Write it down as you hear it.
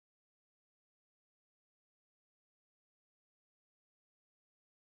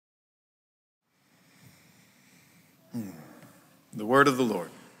The word of the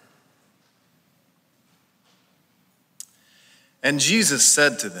Lord. And Jesus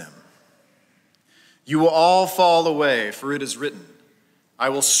said to them, "You will all fall away, for it is written, I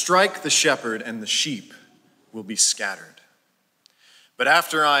will strike the shepherd, and the sheep will be scattered. But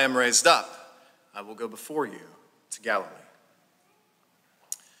after I am raised up, I will go before you to Galilee."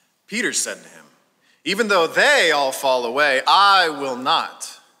 Peter said to him, "Even though they all fall away, I will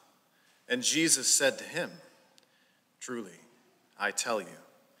not." And Jesus said to him, "Truly, I tell you,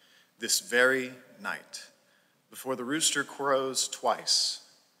 this very night, before the rooster crows twice,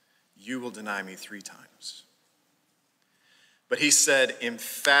 you will deny me 3 times." But he said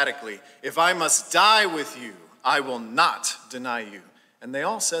emphatically, "If I must die with you, I will not deny you." And they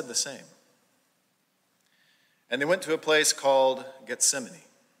all said the same. And they went to a place called Gethsemane.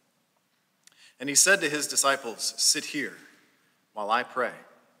 And he said to his disciples, "Sit here while I pray."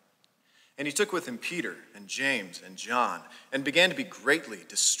 And he took with him Peter and James and John and began to be greatly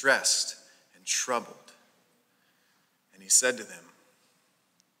distressed and troubled. And he said to them,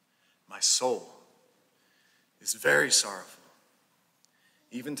 "My soul is very sorrowful,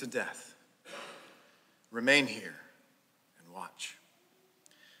 even to death. Remain here and watch."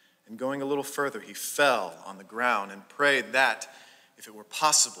 And going a little further, he fell on the ground and prayed that, if it were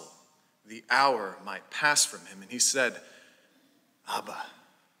possible, the hour might pass from him. And he said, "Abba,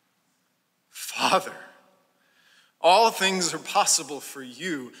 Father, all things are possible for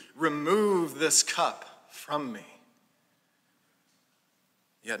you. Remove this cup from me.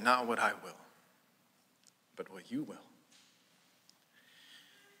 Yet not what I will, but what you will."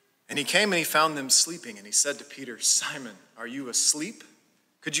 And he came and he found them sleeping. And he said to Peter, "Simon, are you asleep?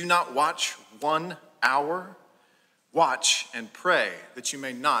 Could you not watch 1 hour? Watch and pray that you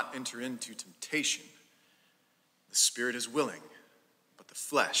may not enter into temptation. The spirit is willing, but the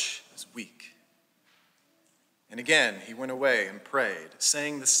flesh is weak." And again he went away and prayed,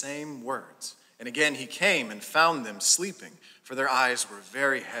 saying the same words. And again he came and found them sleeping, for their eyes were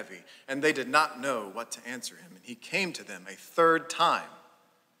very heavy, and they did not know what to answer him. And he came to them a 3rd time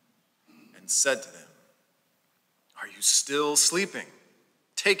and said to them, "Are you still sleeping,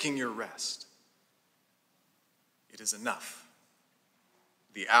 taking your rest? It is enough.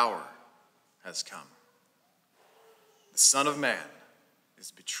 The hour has come. The Son of Man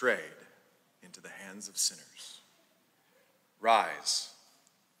is betrayed into the hands of sinners. Rise,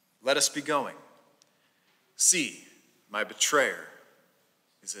 let us be going. See, my betrayer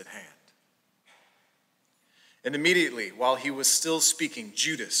is at hand." And immediately, while he was still speaking,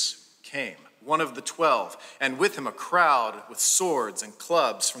 Judas came, one of the 12, and with him a crowd with swords and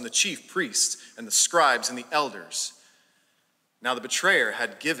clubs from the chief priests and the scribes and the elders. Now the betrayer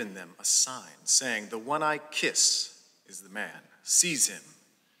had given them a sign, saying, "The one I kiss is the man. Seize him,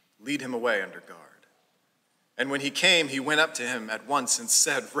 lead him away under guard." And when he came, he went up to him at once and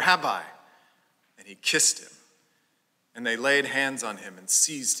said, "Rabbi," and he kissed him. And they laid hands on him and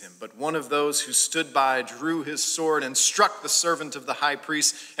seized him. But one of those who stood by drew his sword and struck the servant of the high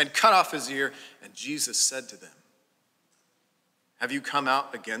priest and cut off his ear. And Jesus said to them, "Have you come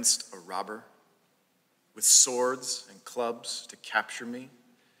out against a robber with swords and clubs to capture me?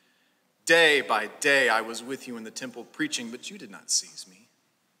 Day by day I was with you in the temple preaching, but you did not seize me.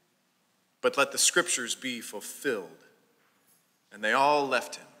 But let the scriptures be fulfilled." And they all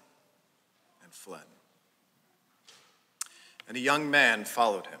left him and fled. And a young man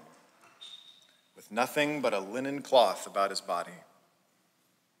followed him, with nothing but a linen cloth about his body.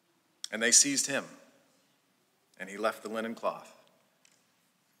 And they seized him, and he left the linen cloth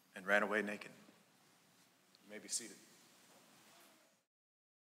and ran away naked. You may be seated.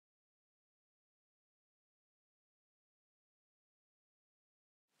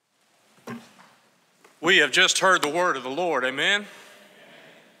 We have just heard the word of the Lord, amen?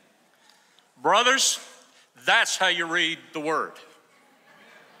 Brothers, that's how you read the word.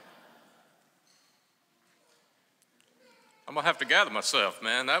 I'm gonna have to gather myself,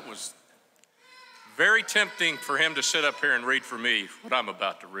 man. That was very tempting for him to sit up here and read for me what I'm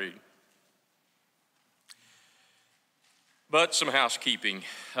about to read. But some housekeeping.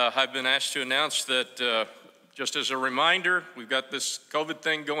 I've been asked to announce that just as a reminder, we've got this COVID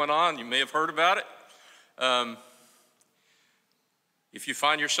thing going on. You may have heard about it. If you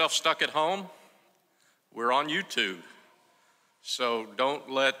find yourself stuck at home, we're on YouTube. So don't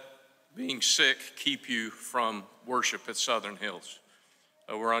let being sick keep you from worship at Southern Hills.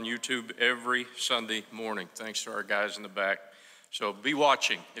 We're on YouTube every Sunday morning, thanks to our guys in the back. So be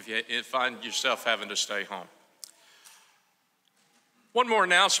watching if you find yourself having to stay home. One more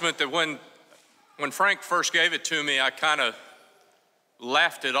announcement that when Frank first gave it to me, I kind of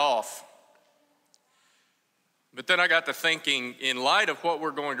laughed it off. But then I got to thinking, in light of what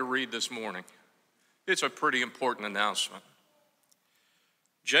we're going to read this morning, it's a pretty important announcement.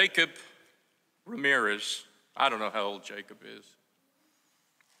 Jacob Ramirez, I don't know how old Jacob is,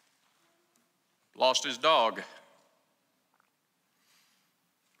 lost his dog.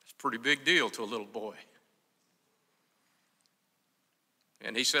 It's a pretty big deal to a little boy.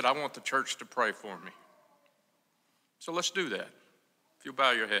 And he said, I want the church to pray for me. So let's do that. If you'll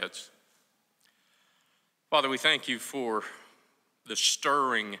bow your heads. Father, we thank you for the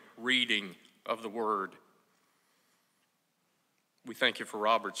stirring reading of the word. We thank you for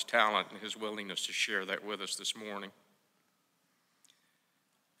Robert's talent and his willingness to share that with us this morning.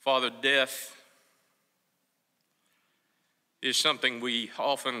 Father, death is something we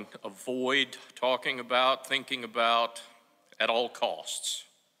often avoid talking about, thinking about at all costs.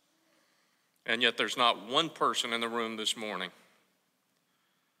 And yet there's not one person in the room this morning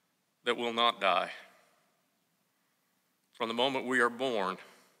that will not die. From the moment we are born,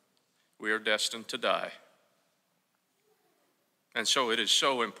 we are destined to die. And so it is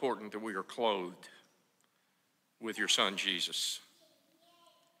so important that we are clothed with your Son, Jesus.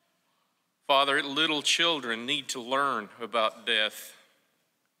 Father, little children need to learn about death,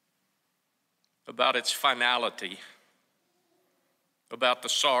 about its finality, about the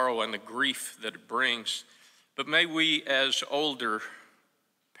sorrow and the grief that it brings. But may we, as older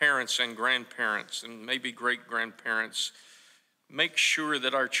parents and grandparents and maybe great-grandparents, make sure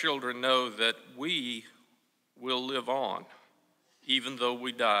that our children know that we will live on even though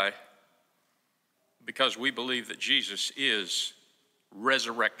we die, because we believe that Jesus is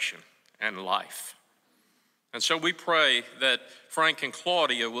resurrection and life. And so we pray that Frank and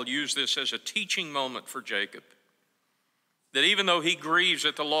Claudia will use this as a teaching moment for Jacob, that even though he grieves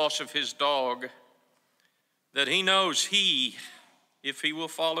at the loss of his dog, that he knows if he will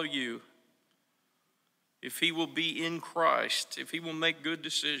follow you, if he will be in Christ, if he will make good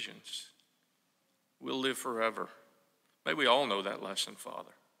decisions, will live forever. May we all know that lesson,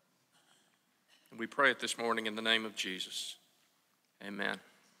 Father. And we pray it this morning in the name of Jesus. Amen.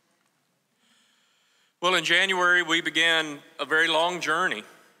 Well, in January, we began a very long journey,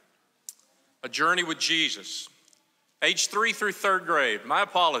 a journey with Jesus. Age 3 through 3rd grade. My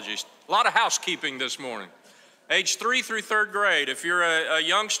apologies. A lot of housekeeping this morning. Age 3 through 3rd grade. If you're a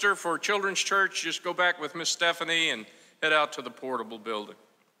youngster for Children's Church, just go back with Miss Stephanie and head out to the portable building.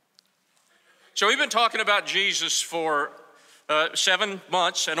 So we've been talking about Jesus for 7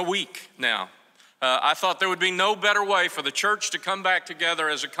 months and a week now. I thought there would be no better way for the church to come back together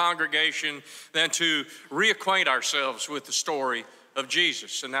as a congregation than to reacquaint ourselves with the story of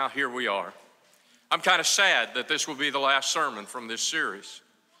Jesus. And now here we are. I'm kind of sad that this will be the last sermon from this series.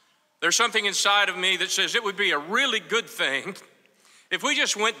 There's something inside of me that says it would be a really good thing if we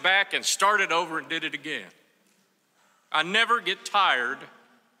just went back and started over and did it again. I never get tired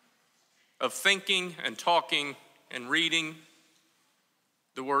of thinking and talking and reading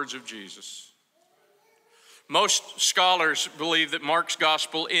the words of Jesus. Most scholars believe that Mark's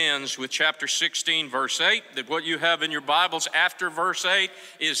gospel ends with chapter 16, verse 8, that what you have in your Bibles after verse 8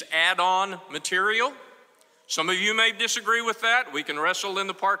 is add-on material. Some of you may disagree with that. We can wrestle in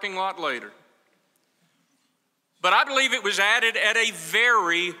the parking lot later. But I believe it was added at a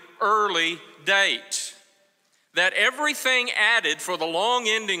very early date. That everything added for the long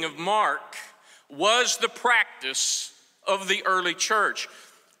ending of Mark was the practice of the early church.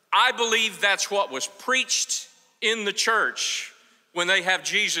 I believe that's what was preached in the church when they have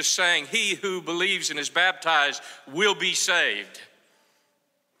Jesus saying, "He who believes and is baptized will be saved."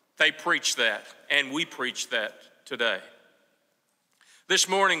 They preach that, and we preach that today. This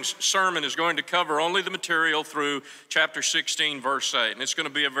morning's sermon is going to cover only the material through chapter 16, verse 8, and it's going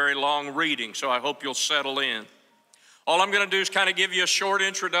to be a very long reading, so I hope you'll settle in. All I'm going to do is kind of give you a short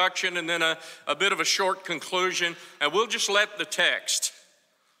introduction and then a bit of a short conclusion, and we'll just let the text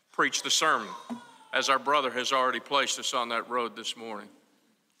preach the sermon, as our brother has already placed us on that road this morning.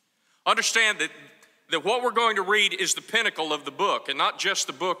 Understand that what we're going to read is the pinnacle of the book, and not just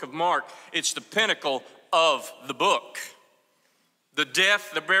the book of Mark, it's the pinnacle of the book. The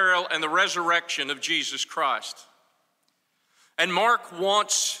death, the burial, and the resurrection of Jesus Christ. And Mark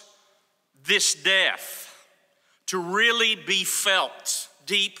wants this death to really be felt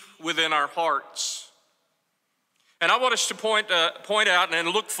deep within our hearts. And I want us to point out and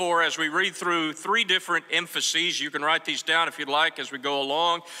look for, as we read through 3 different emphases. You can write these down if you'd like as we go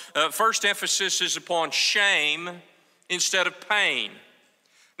along. First emphasis is upon shame instead of pain.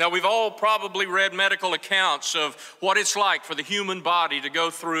 Now, we've all probably read medical accounts of what it's like for the human body to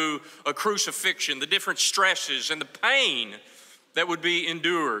go through a crucifixion, the different stresses and the pain that would be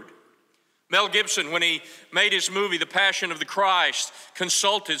endured. Mel Gibson, when he made his movie, The Passion of the Christ,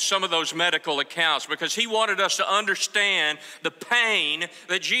 consulted some of those medical accounts because he wanted us to understand the pain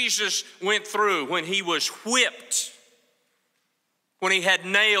that Jesus went through when he was whipped, when he had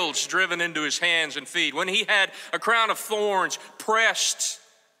nails driven into his hands and feet, when he had a crown of thorns pressed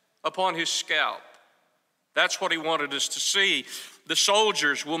upon his scalp. That's what he wanted us to see. The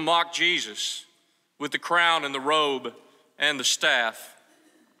soldiers will mock Jesus with the crown and the robe and the staff.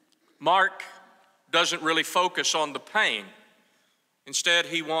 Mark doesn't really focus on the pain. Instead,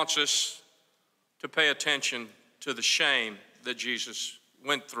 he wants us to pay attention to the shame that Jesus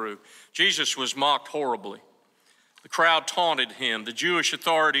went through. Jesus was mocked horribly. The crowd taunted him. The Jewish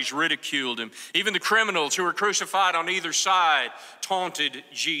authorities ridiculed him. Even the criminals who were crucified on either side taunted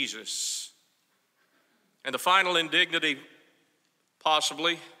Jesus. And the final indignity,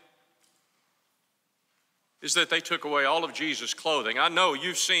 possibly, is that they took away all of Jesus' clothing. I know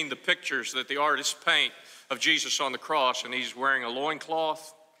you've seen the pictures that the artists paint of Jesus on the cross, and he's wearing a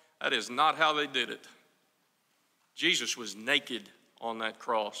loincloth. That is not how they did it. Jesus was naked on that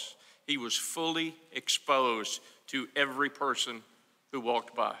cross. He was fully exposed to every person who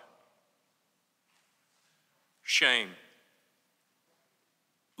walked by. Shame.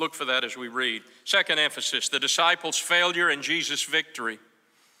 Look for that as we read. Second emphasis, the disciples' failure and Jesus' victory.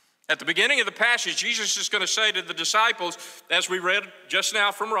 At the beginning of the passage, Jesus is going to say to the disciples, as we read just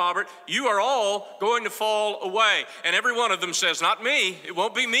now from Robert, you are all going to fall away. And every one of them says, not me. It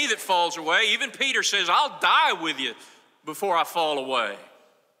won't be me that falls away. Even Peter says, I'll die with you before I fall away.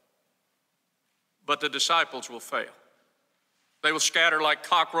 But the disciples will fail. They will scatter like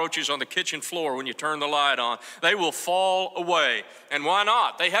cockroaches on the kitchen floor when you turn the light on. They will fall away. And why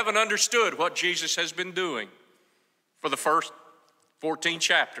not? They haven't understood what Jesus has been doing for the first 14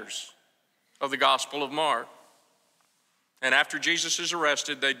 chapters of the Gospel of Mark. And after Jesus is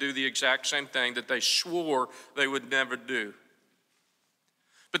arrested, they do the exact same thing that they swore they would never do.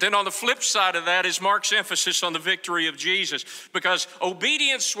 But then on the flip side of that is Mark's emphasis on the victory of Jesus, because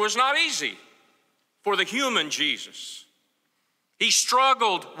obedience was not easy for the human Jesus. He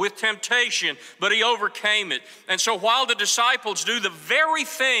struggled with temptation, but he overcame it. And so while the disciples do the very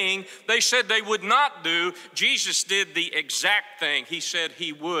thing they said they would not do, Jesus did the exact thing he said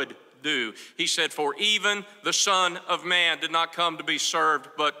he would do. He said, for even the Son of Man did not come to be served,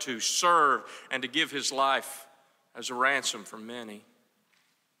 but to serve and to give his life as a ransom for many.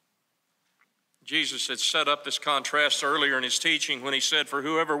 Jesus had set up this contrast earlier in his teaching when he said, for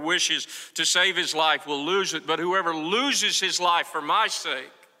whoever wishes to save his life will lose it, but whoever loses his life for my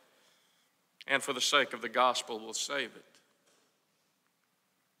sake and for the sake of the gospel will save it.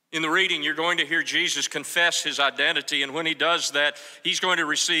 In the reading, you're going to hear Jesus confess his identity, and when he does that, he's going to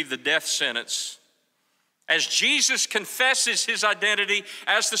receive the death sentence. As Jesus confesses his identity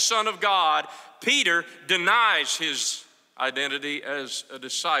as the Son of God, Peter denies his identity as a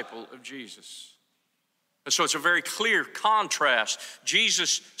disciple of Jesus. And so it's a very clear contrast.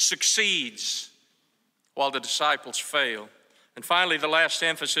 Jesus succeeds while the disciples fail. And finally, the last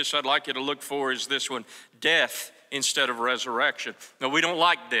emphasis I'd like you to look for is this one, death instead of resurrection. Now, we don't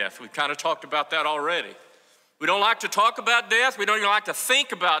like death. We've kind of talked about that already. We don't like to talk about death. We don't even like to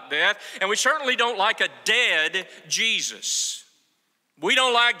think about death. And we certainly don't like a dead Jesus. We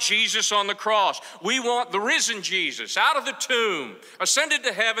don't like Jesus on the cross. We want the risen Jesus out of the tomb, ascended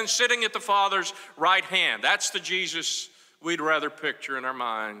to heaven, sitting at the Father's right hand. That's the Jesus we'd rather picture in our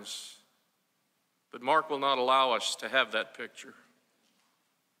minds. But Mark will not allow us to have that picture.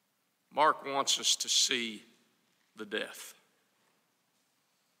 Mark wants us to see the death.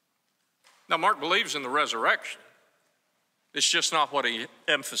 Now, Mark believes in the resurrection. It's just not what he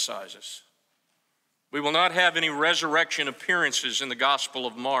emphasizes. We will not have any resurrection appearances in the Gospel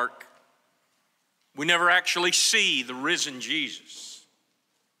of Mark. We never actually see the risen Jesus.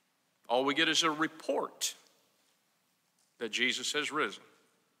 All we get is a report that Jesus has risen.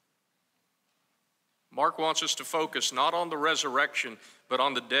 Mark wants us to focus not on the resurrection, but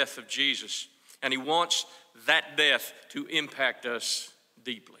on the death of Jesus. And he wants that death to impact us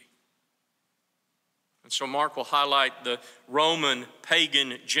deeply. And so Mark will highlight the Roman,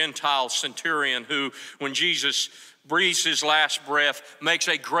 pagan, Gentile centurion who, when Jesus breathes his last breath, makes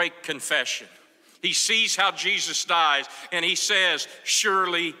a great confession. He sees how Jesus dies, and he says,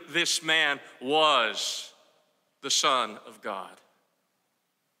 surely this man was the Son of God.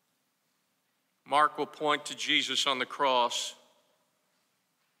 Mark will point to Jesus on the cross,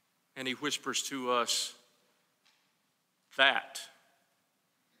 and he whispers to us, that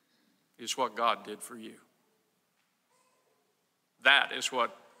is what God did for you. That is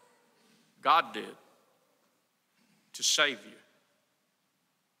what God did to save you.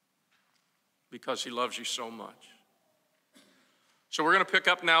 because he loves you so much. So we're going to pick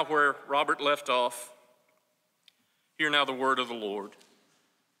up now where Robert left off. Hear now the word of the Lord.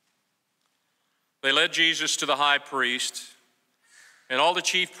 They led Jesus to the high priest, and all the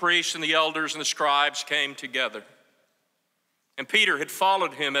chief priests and the elders and the scribes came together. And Peter had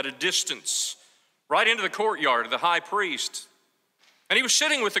followed him at a distance, right into the courtyard of the high priest. And he was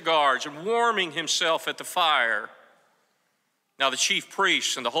sitting with the guards and warming himself at the fire. Now the chief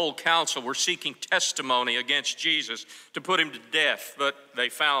priests and the whole council were seeking testimony against Jesus to put him to death, but they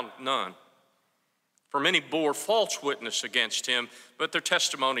found none. For many bore false witness against him, but their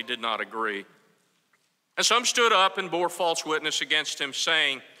testimony did not agree. And some stood up and bore false witness against him,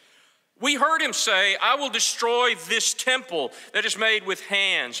 saying, "We heard him say, 'I will destroy this temple that is made with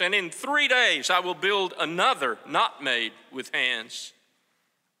hands, and in 3 days I will build another not made with hands.'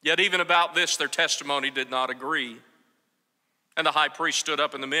 Yet even about this their testimony did not agree. And the high priest stood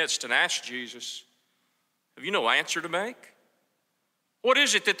up in the midst and asked Jesus, 'Have you no answer to make? What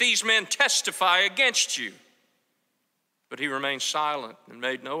is it that these men testify against you?' But he remained silent and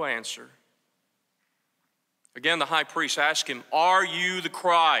made no answer. Again the high priest asked him, 'Are you the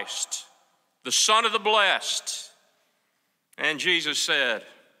Christ, the Son of the Blessed?' And Jesus said,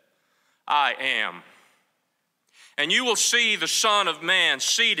 'I am. And you will see the Son of Man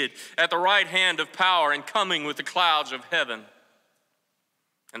seated at the right hand of power and coming with the clouds of heaven.'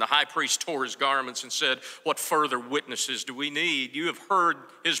 And the high priest tore his garments and said, 'What further witnesses do we need? You have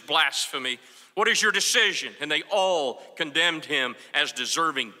heard his blasphemy. What is your decision?' And they all condemned him as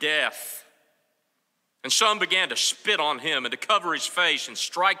deserving death. And some began to spit on him and to cover his face and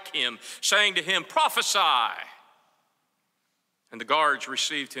strike him, saying to him, 'Prophesy.' And the guards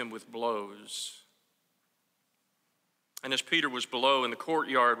received him with blows. And as Peter was below in the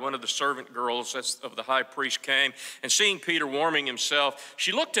courtyard, one of the servant girls of the high priest came, and seeing Peter warming himself,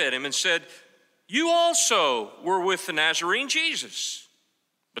 she looked at him and said, 'You also were with the Nazarene Jesus.'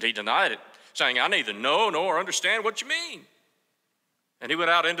 But he denied it, saying, 'I neither know nor understand what you mean.' And he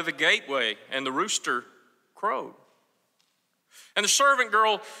went out into the gateway, and the rooster crowed. And the servant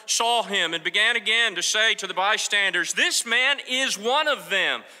girl saw him and began again to say to the bystanders, 'This man is one of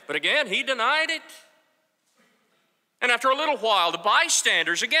them.' But again he denied it. And after a little while, the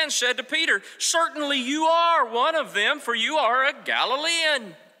bystanders again said to Peter, 'Certainly you are one of them, for you are a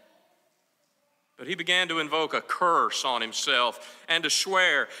Galilean.' But he began to invoke a curse on himself and to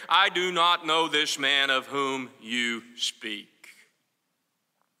swear, 'I do not know this man of whom you speak.'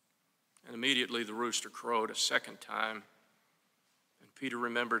 And immediately the rooster crowed a second time. And Peter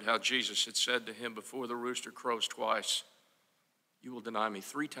remembered how Jesus had said to him, 'Before the rooster crows twice, you will deny me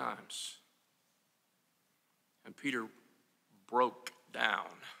 3 times.' And Peter broke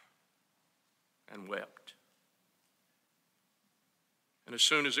down and wept. And as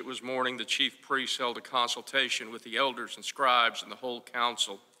soon as it was morning, the chief priests held a consultation with the elders and scribes and the whole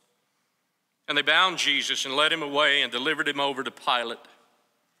council. And they bound Jesus and led him away and delivered him over to Pilate.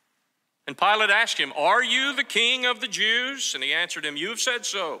 And Pilate asked him, 'Are you the king of the Jews?' And he answered him, 'You have said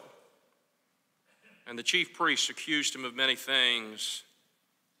so.' And the chief priests accused him of many things.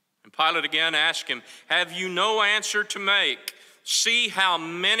 And Pilate again asked him, 'Have you no answer to make? See how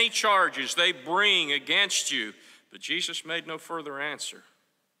many charges they bring against you.' But Jesus made no further answer,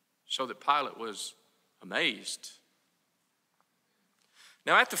 so that Pilate was amazed.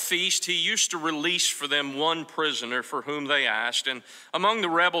 Now at the feast, he used to release for them one prisoner for whom they asked. And among the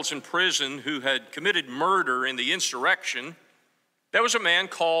rebels in prison who had committed murder in the insurrection, there was a man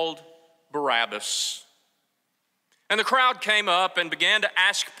called Barabbas. And the crowd came up and began to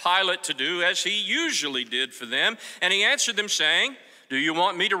ask Pilate to do as he usually did for them. And he answered them saying, 'Do you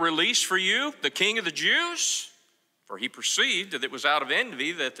want me to release for you the king of the Jews?' For he perceived that it was out of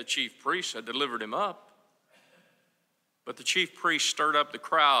envy that the chief priests had delivered him up. But the chief priests stirred up the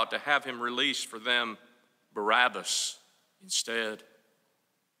crowd to have him release for them Barabbas instead.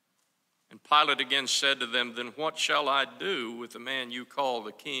 And Pilate again said to them, 'Then what shall I do with the man you call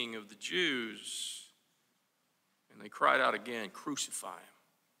the king of the Jews?' And they cried out again, 'Crucify him.'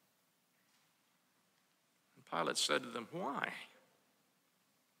 And Pilate said to them, 'Why?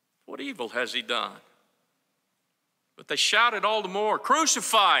 What evil has he done?' But they shouted all the more,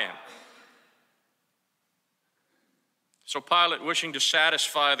 'Crucify him!' So Pilate, wishing to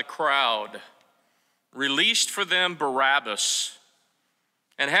satisfy the crowd, released for them Barabbas.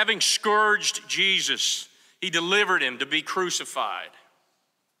 And having scourged Jesus, he delivered him to be crucified.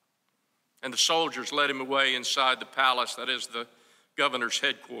 And the soldiers led him away inside the palace, that is the governor's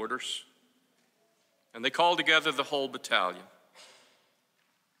headquarters. And they called together the whole battalion.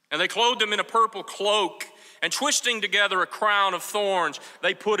 And they clothed him in a purple cloak, and twisting together a crown of thorns,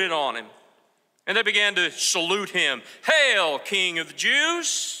 they put it on him. And they began to salute him. "Hail, King of the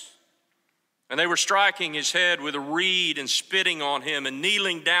Jews!" And they were striking his head with a reed and spitting on him and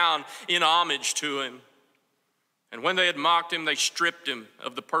kneeling down in homage to him. And when they had mocked him, they stripped him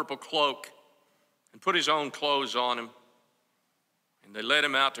of the purple cloak and put his own clothes on him. And they led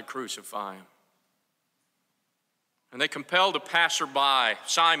him out to crucify him. And they compelled a passerby,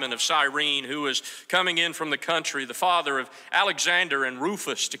 Simon of Cyrene, who was coming in from the country, the father of Alexander and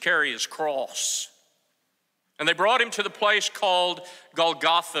Rufus, to carry his cross. And they brought him to the place called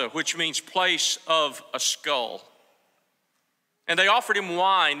Golgotha, which means place of a skull. And they offered him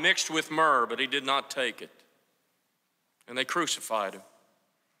wine mixed with myrrh, but he did not take it. And they crucified him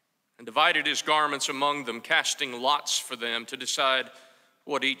and divided his garments among them, casting lots for them to decide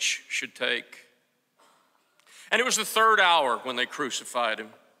what each should take. And it was the third hour when they crucified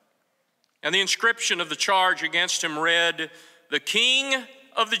him. And the inscription of the charge against him read, "The King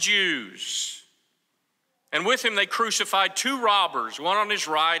of the Jews." And with him they crucified two robbers, one on his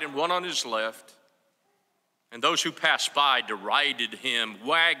right and one on his left. And those who passed by derided him,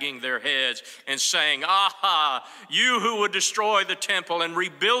 wagging their heads and saying, "Aha, you who would destroy the temple and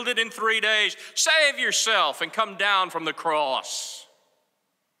rebuild it in 3 days, save yourself and come down from the cross."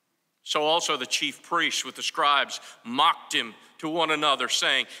 So also the chief priests with the scribes mocked him to one another,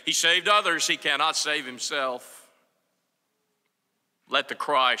 saying, "He saved others, he cannot save himself. Let the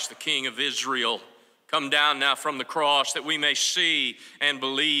Christ, the King of Israel, come down now from the cross that we may see and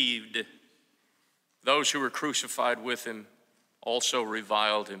believe." Those who were crucified with him also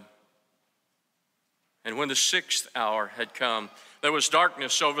reviled him. And when the 6th hour had come, there was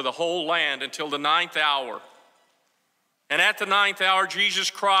darkness over the whole land until the 9th hour. And at the 9th hour,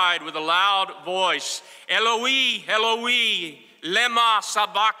 Jesus cried with a loud voice, "Eloi, Eloi, lema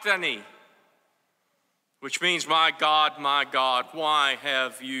sabachthani," which means, my God, why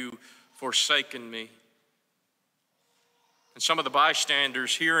have you forsaken me?" And some of the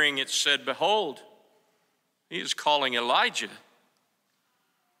bystanders hearing it said, "Behold, he is calling Elijah."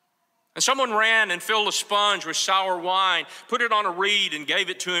 And someone ran and filled a sponge with sour wine, put it on a reed and gave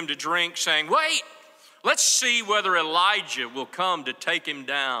it to him to drink, saying, "Wait, let's see whether Elijah will come to take him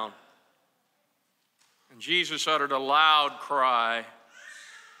down." And Jesus uttered a loud cry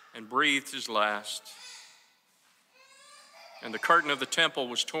and breathed his last. And the curtain of the temple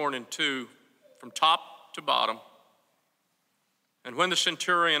was torn in two from top to bottom. And when the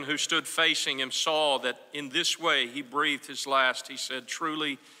centurion who stood facing him saw that in this way he breathed his last, he said,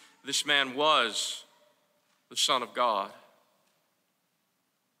 "Truly, this man was the Son of God."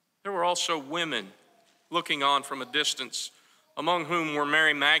 There were also women looking on from a distance, among whom were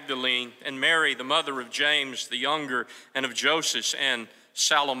Mary Magdalene and Mary, the mother of James the younger, and of Joseph, and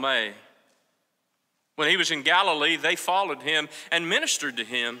Salome. When he was in Galilee, they followed him and ministered to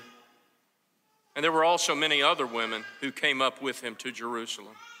him. And there were also many other women who came up with him to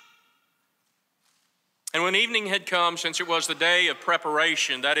Jerusalem. And when evening had come, since it was the day of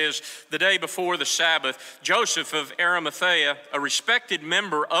preparation, that is, the day before the Sabbath, Joseph of Arimathea, a respected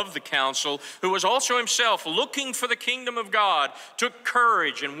member of the council, who was also himself looking for the kingdom of God, took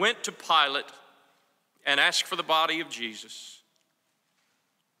courage and went to Pilate and asked for the body of Jesus.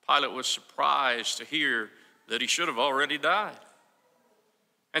 Pilate was surprised to hear that he should have already died.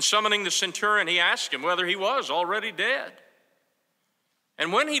 And summoning the centurion, he asked him whether he was already dead.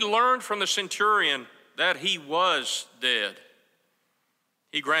 And when he learned from the centurion that he was dead,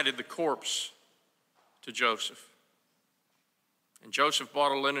 he granted the corpse to Joseph. And Joseph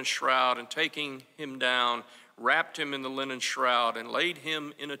bought a linen shroud, and taking him down, wrapped him in the linen shroud, and laid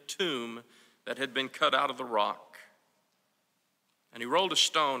him in a tomb that had been cut out of the rock. And he rolled a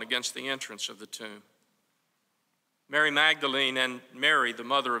stone against the entrance of the tomb. Mary Magdalene and Mary, the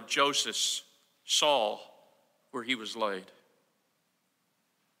mother of Joseph, saw where he was laid.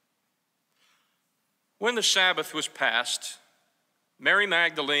 When the Sabbath was past, Mary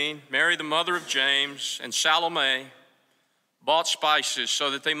Magdalene, Mary the mother of James, and Salome bought spices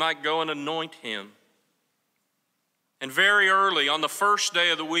so that they might go and anoint him. And very early on the first day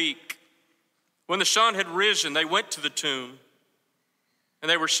of the week, when the sun had risen, they went to the tomb,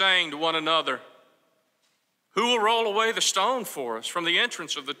 and they were saying to one another, "Who will roll away the stone for us from the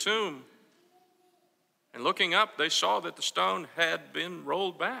entrance of the tomb?" And looking up, they saw that the stone had been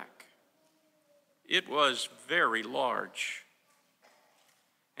rolled back. It was very large.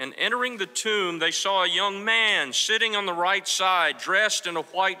 And entering the tomb, they saw a young man sitting on the right side, dressed in a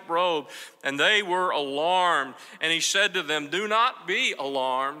white robe, and they were alarmed. And he said to them, "Do not be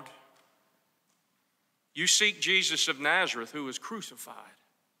alarmed. You seek Jesus of Nazareth, who was crucified.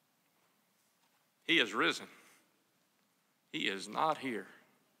 He is risen. He is not here.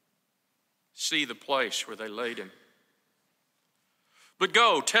 see the place where they laid him. But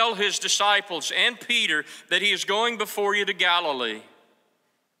go, tell his disciples and Peter that he is going before you to Galilee.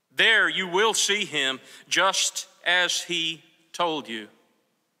 There you will see him just as he told you."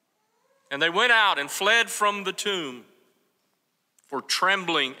 And they went out and fled from the tomb, for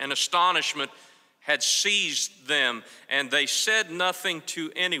trembling and astonishment had seized them, and they said nothing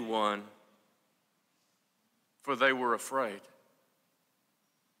to anyone, for they were afraid.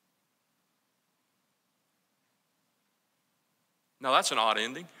 Now that's an odd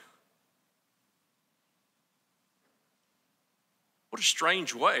ending. What a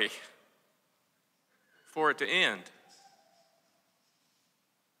strange way for it to end.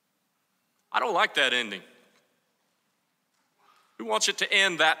 I don't like that ending. Who wants it to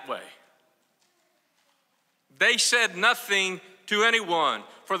end that way? They said nothing to anyone,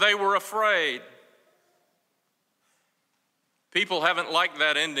 for they were afraid. People haven't liked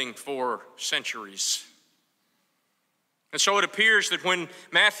that ending for centuries. And so it appears that when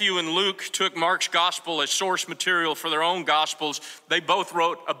Matthew and Luke took Mark's gospel as source material for their own gospels, they both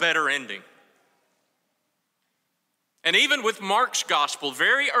wrote a better ending. And even with Mark's gospel,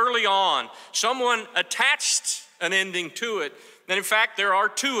 very early on, someone attached an ending to it. And in fact, there are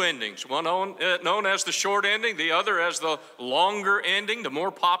two endings, one known as the short ending, the other as the longer ending, the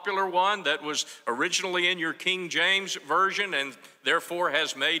more popular one that was originally in your King James version and therefore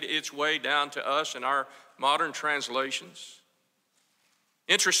has made its way down to us in our modern translations.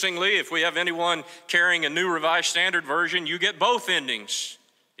 Interestingly, if we have anyone carrying a New Revised Standard Version, you get both endings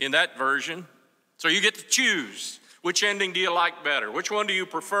in that version. So you get to choose. Which ending do you like better? Which one do you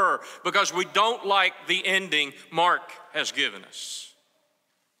prefer? Because we don't like the ending Mark has given us.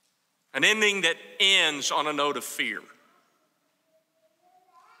 An ending that ends on a note of fear.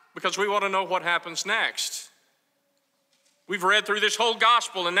 Because we want to know what happens next. We've read through this whole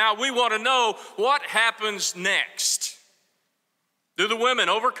gospel, and now we want to know what happens next. Do the women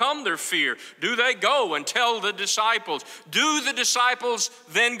overcome their fear? Do they go and tell the disciples? Do the disciples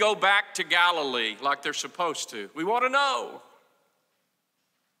then go back to Galilee like they're supposed to? We want to know.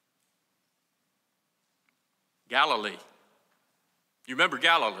 Galilee. You remember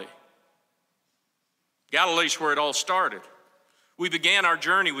Galilee? Galilee's where it all started. We began our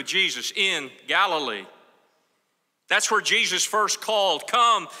journey with Jesus in Galilee. That's where Jesus first called,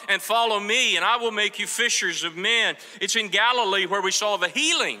 "Come and follow me, and I will make you fishers of men." It's in Galilee where we saw the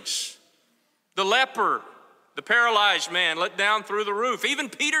healings. The leper, the paralyzed man let down through the roof. Even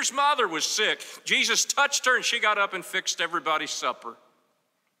Peter's mother was sick. Jesus touched her, and she got up and fixed everybody's supper.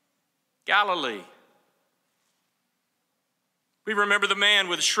 Galilee. We remember the man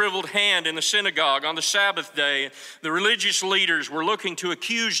with a shriveled hand in the synagogue on the Sabbath day. The religious leaders were looking to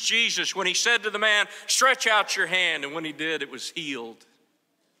accuse Jesus when he said to the man, "Stretch out your hand," and when he did, it was healed.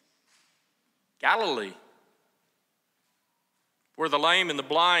 Galilee, where the lame and the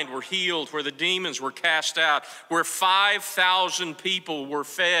blind were healed, where the demons were cast out, where 5,000 people were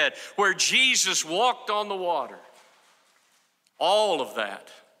fed, where Jesus walked on the water. All of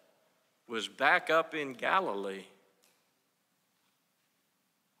that was back up in Galilee.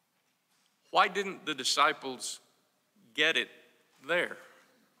 Why didn't the disciples get it there?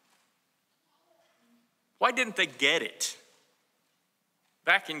 Why didn't they get it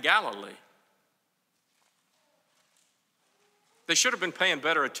back in Galilee? They should have been paying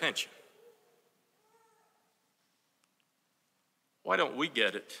better attention. Why don't we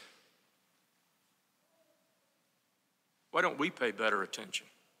get it? Why don't we pay better attention?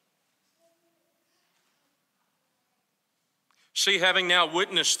 See, having now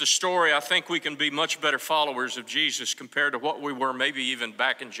witnessed the story, I think we can be much better followers of Jesus compared to what we were maybe even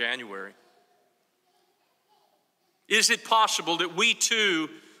back in January. Is it possible that we too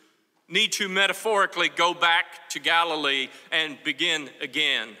need to metaphorically go back to Galilee and begin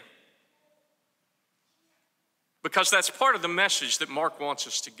again? Because that's part of the message that Mark wants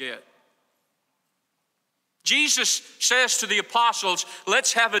us to get. Jesus says to the apostles,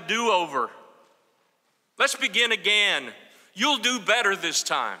 "Let's have a do-over. Let's begin again. You'll do better this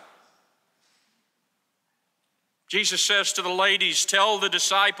time." Jesus says to the ladies, "Tell the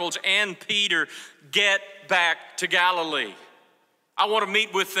disciples and Peter, get back to Galilee. I want to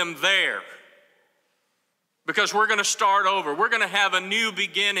meet with them there because we're going to start over. We're going to have a new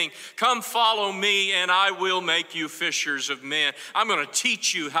beginning. Come follow me and I will make you fishers of men. I'm going to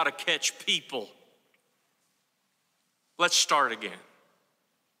teach you how to catch people. Let's start again."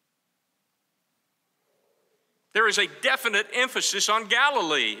 There is a definite emphasis on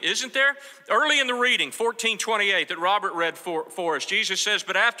Galilee, isn't there? Early in the reading, 14:28, that Robert read for us, Jesus says,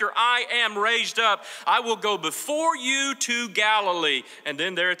 "But after I am raised up, I will go before you to Galilee." And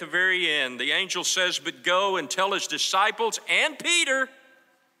then there at the very end, the angel says, "But go and tell his disciples and Peter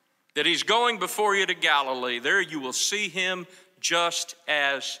that he's going before you to Galilee. There you will see him just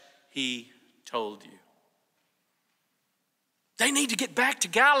as he told you." They need to get back to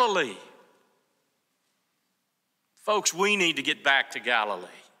Galilee. Folks, we need to get back to Galilee.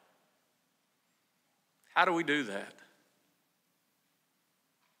 How do we do that?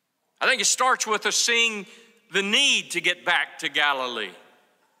 I think it starts with us seeing the need to get back to Galilee.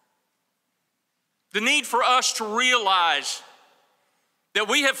 The need for us to realize that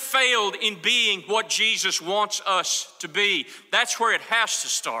we have failed in being what Jesus wants us to be. That's where it has to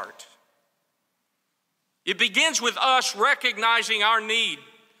start. It begins with us recognizing our need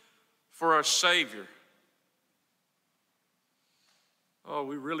for a Savior. Oh,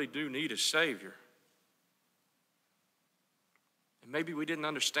 we really do need a Savior. And maybe we didn't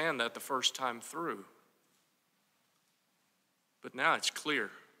understand that the first time through. But now it's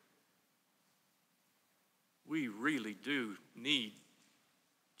clear. We really do need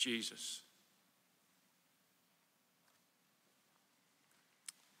Jesus.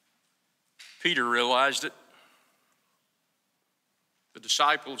 Peter realized it. The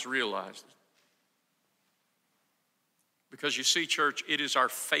disciples realized it. Because you see, church, it is our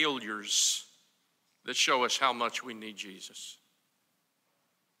failures that show us how much we need Jesus.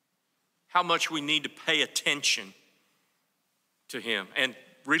 How much we need to pay attention to him and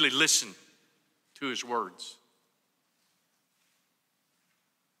really listen to his words.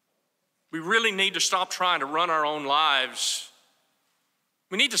 We really need to stop trying to run our own lives.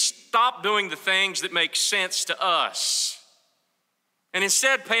 We need to stop doing the things that make sense to us and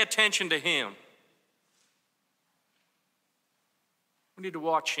instead pay attention to him. We need to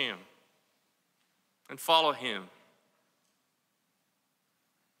watch him and follow him.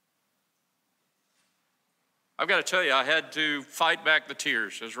 I've got to tell you, I had to fight back the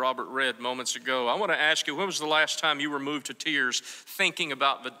tears, as Robert read moments ago. I want to ask you, when was the last time you were moved to tears thinking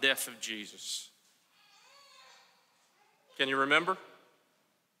about the death of Jesus? Can you remember?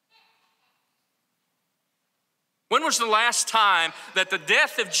 When was the last time that the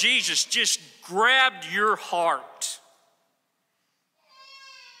death of Jesus just grabbed your heart?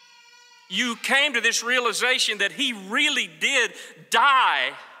 You came to this realization that he really did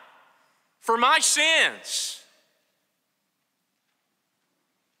die for my sins.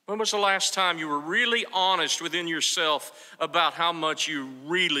 When was the last time you were really honest within yourself about how much you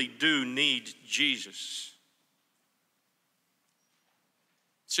really do need Jesus?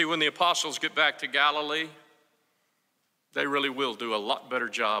 See, when the apostles get back to Galilee, they really will do a lot better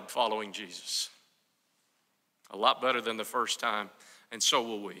job following Jesus. A lot better than the first time, and so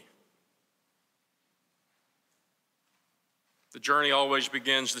will we. The journey always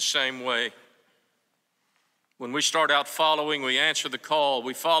begins the same way. When we start out following, we answer the call.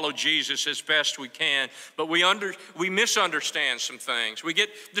 We follow Jesus as best we can, but we misunderstand some things. We get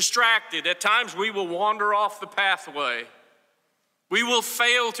distracted. At times we will wander off the pathway. We will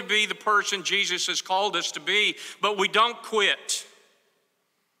fail to be the person Jesus has called us to be, but we don't quit.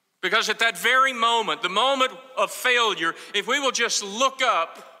 Because at that very moment, the moment of failure, if we will just look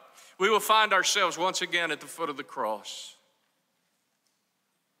up, we will find ourselves once again at the foot of the cross,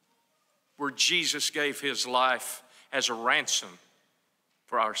 where Jesus gave his life as a ransom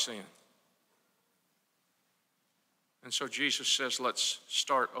for our sin. And so Jesus says, let's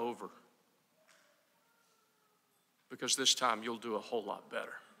start over. Because this time you'll do a whole lot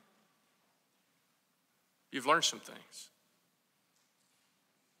better. You've learned some things.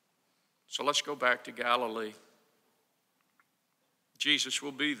 So let's go back to Galilee. Jesus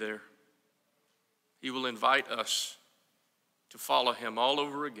will be there. He will invite us to follow him all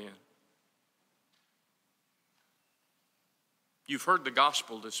over again. You've heard the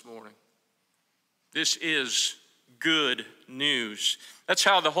gospel this morning. This is good news. That's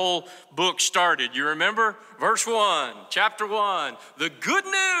how the whole book started. You remember? Verse 1, chapter 1, the good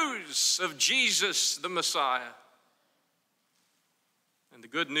news of Jesus the Messiah. And the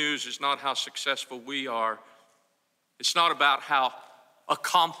good news is not how successful we are. It's not about how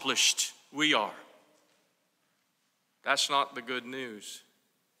accomplished we are. That's not the good news.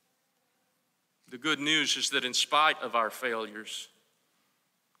 The good news is that in spite of our failures,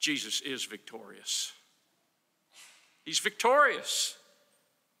 Jesus is victorious. He's victorious.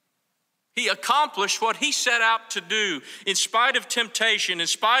 He accomplished what he set out to do in spite of temptation, in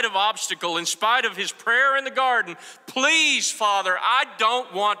spite of obstacle, in spite of his prayer in the garden. Please, Father, I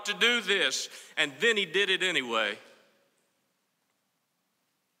don't want to do this. And then he did it anyway.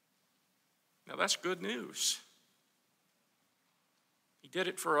 Now that's good news. He did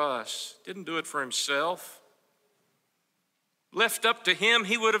it for us, didn't do it for himself. Left up to him,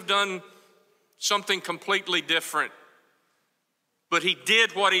 he would have done something completely different. But he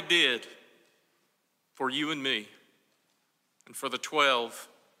did what he did for you and me and for the 12,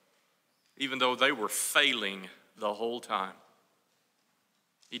 even though they were failing the whole time.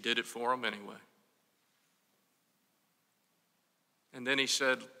 He did it for them anyway. And then he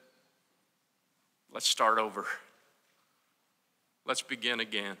said, let's start over. Let's begin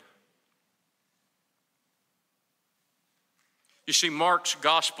again. You see, Mark's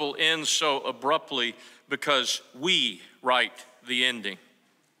gospel ends so abruptly because we write the ending.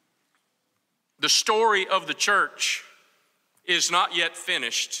 The story of the church is not yet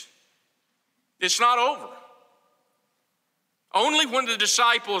finished. It's not over. Only when the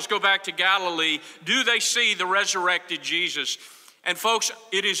disciples go back to Galilee do they see the resurrected Jesus. And folks,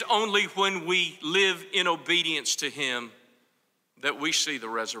 it is only when we live in obedience to him that we see the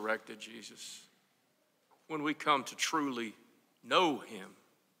resurrected Jesus. When we come to truly know him.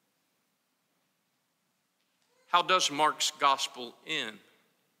 How does Mark's gospel end?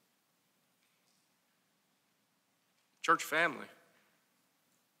 Church family,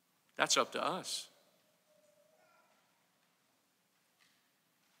 that's up to us.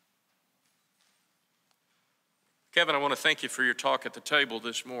 Kevin, I want to thank you for your talk at the table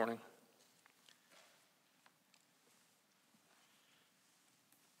this morning.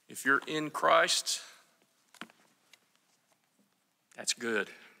 If you're in Christ, that's good.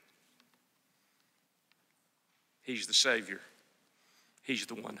 He's the Savior. He's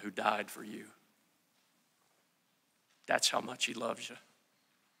the one who died for you. That's how much he loves you.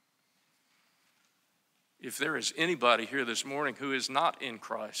 If there is anybody here this morning who is not in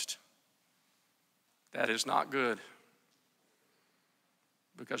Christ, that is not good.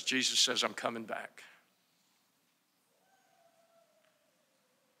 Because Jesus says, I'm coming back.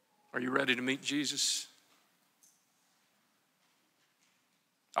 Are you ready to meet Jesus?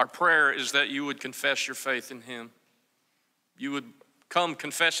 Our prayer is that you would confess your faith in him. You would come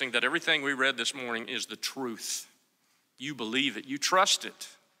confessing that everything we read this morning is the truth. You believe it. You trust it.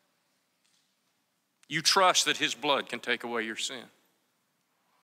 You trust that his blood can take away your sin.